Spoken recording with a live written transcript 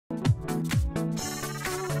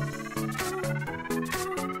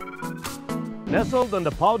Nestled on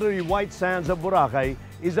the powdery white sands of Boracay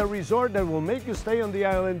is a resort that will make you stay on the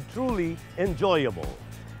island truly enjoyable.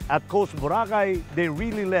 At Coast Boracay, they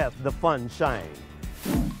really let the fun shine.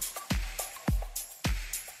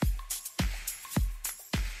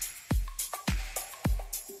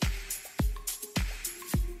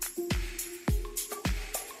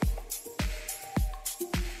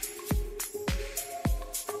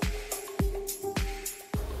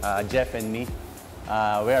 Jeff and me.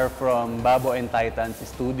 We are from Babo and Titans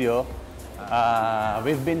Studio.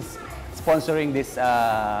 We've been sponsoring this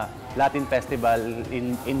Latin festival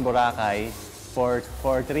in Boracay for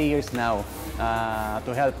 3 years now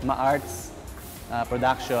to help MaArts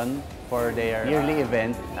production for their yearly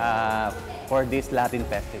event for this Latin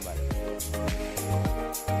festival.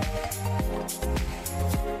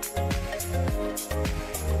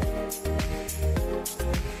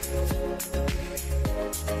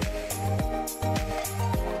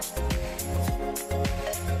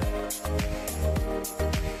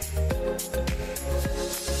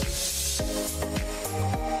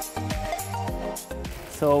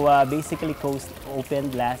 So basically, Coast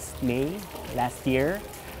opened last year.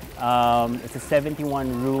 It's a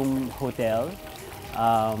 71-room hotel.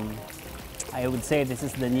 I would say this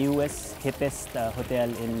is the newest, hippest hotel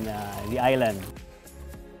in the island.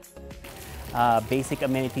 Basic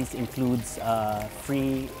amenities includes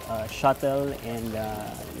free shuttle and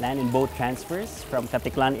land and boat transfers from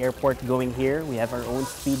Caticlan Airport going here. We have our own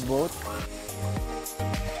speedboat.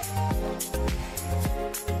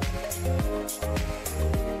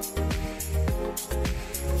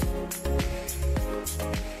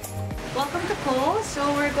 Welcome to Coast.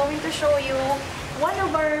 So we're going to show you one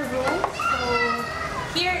of our rooms. So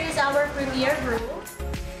here is our premier room.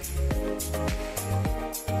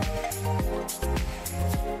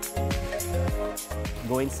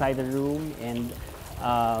 Go inside the room, and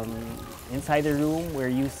inside the room we're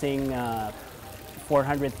using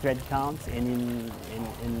 400 thread counts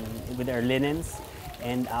with our linens,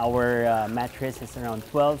 and our mattress is around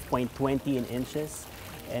 12.20 inches.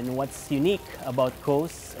 And what's unique about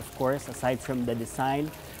Coast, of course, aside from the design,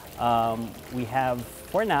 we have,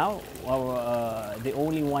 for now, the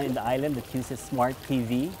only one in the island that uses smart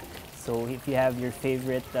TV. So if you have your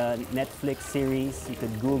favorite Netflix series, you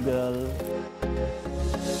could Google.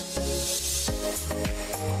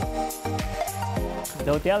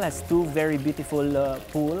 The hotel has two very beautiful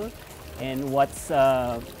pools, and what's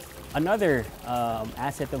another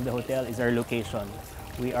asset of the hotel is our location.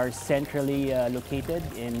 We are centrally located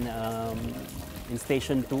in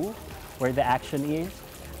Station 2, where the action is.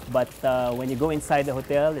 But when you go inside the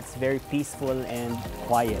hotel, it's very peaceful and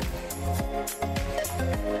quiet.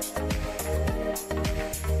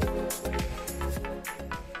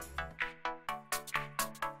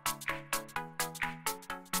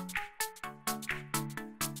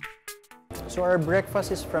 So our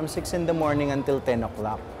breakfast is from 6 in the morning until 10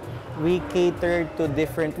 o'clock. We cater to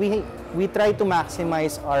different, we try to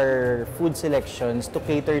maximize our food selections to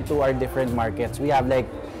cater to our different markets. We have like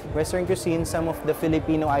Western cuisine, some of the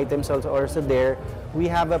Filipino items also there. We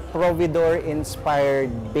have a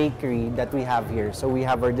Providor-inspired bakery that we have here. So we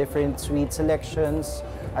have our different sweet selections,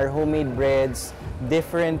 our homemade breads,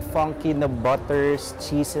 different funky na butters,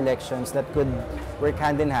 cheese selections that could work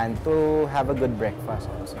hand in hand to have a good breakfast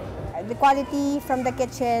also. The quality from the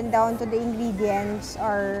kitchen down to the ingredients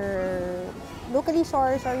are locally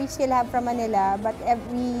sourced, or we still have from Manila, but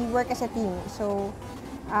we work as a team. So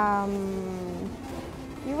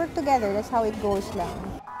we work together, that's how it goes lang.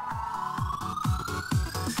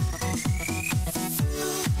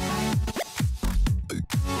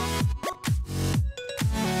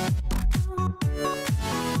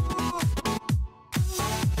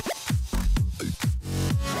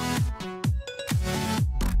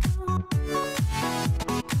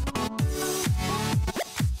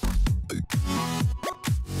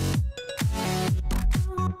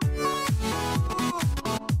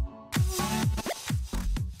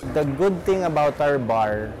 The good thing about our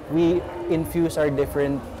bar, we infuse our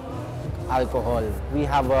different alcohol. We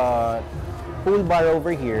have a pool bar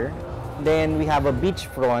over here, then we have a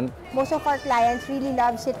beachfront. Most of our clients really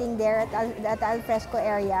love sitting there at the alfresco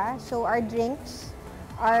area. So our drinks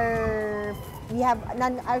we have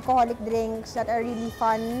non-alcoholic drinks that are really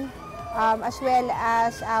fun, as well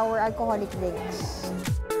as our alcoholic drinks.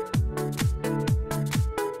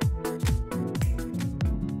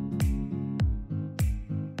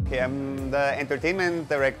 Okay, I'm the entertainment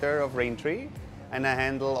director of Raintree, and I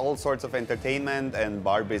handle all sorts of entertainment and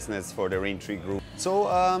bar business for the Raintree Group.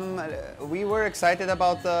 So we were excited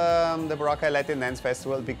about the Boracay Latin Dance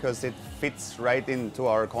Festival because it fits right into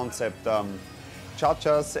our concept.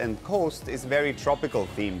 Cha-Chas and Coast is very tropical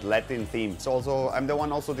themed, Latin themed. It's also, I'm the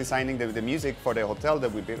one also designing the music for the hotel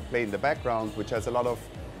that we play in the background, which has a lot of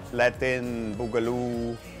Latin,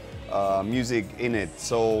 Boogaloo music in it.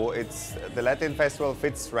 So the Latin festival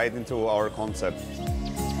fits right into our concept.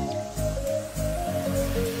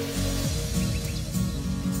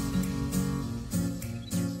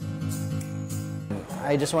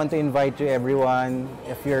 I just want to invite you everyone,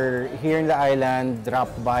 if you're here in the island, drop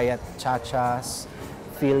by at Cha-Chas,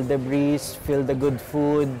 feel the breeze, feel the good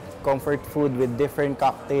food, comfort food with different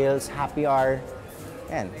cocktails, happy hour,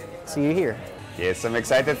 and see you here. Yes, I'm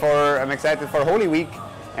excited for Holy Week,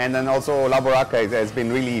 and then also La Boracay has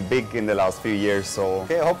been really big in the last few years. So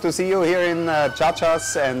okay, I hope to see you here in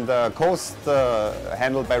Cha-Chas and Coast,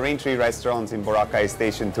 handled by Raintree Restaurants in Boracay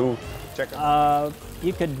Station 2. Check it out.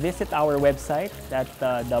 You could visit our website at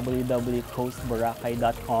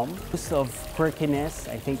www.coastboracay.com. Use of quirkiness,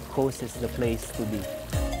 I think Coast is the place to be.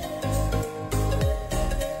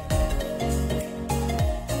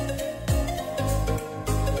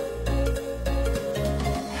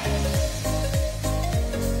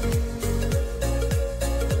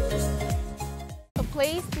 A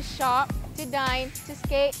place to shop, to dine, to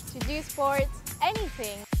skate, to do sports,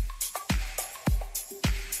 anything.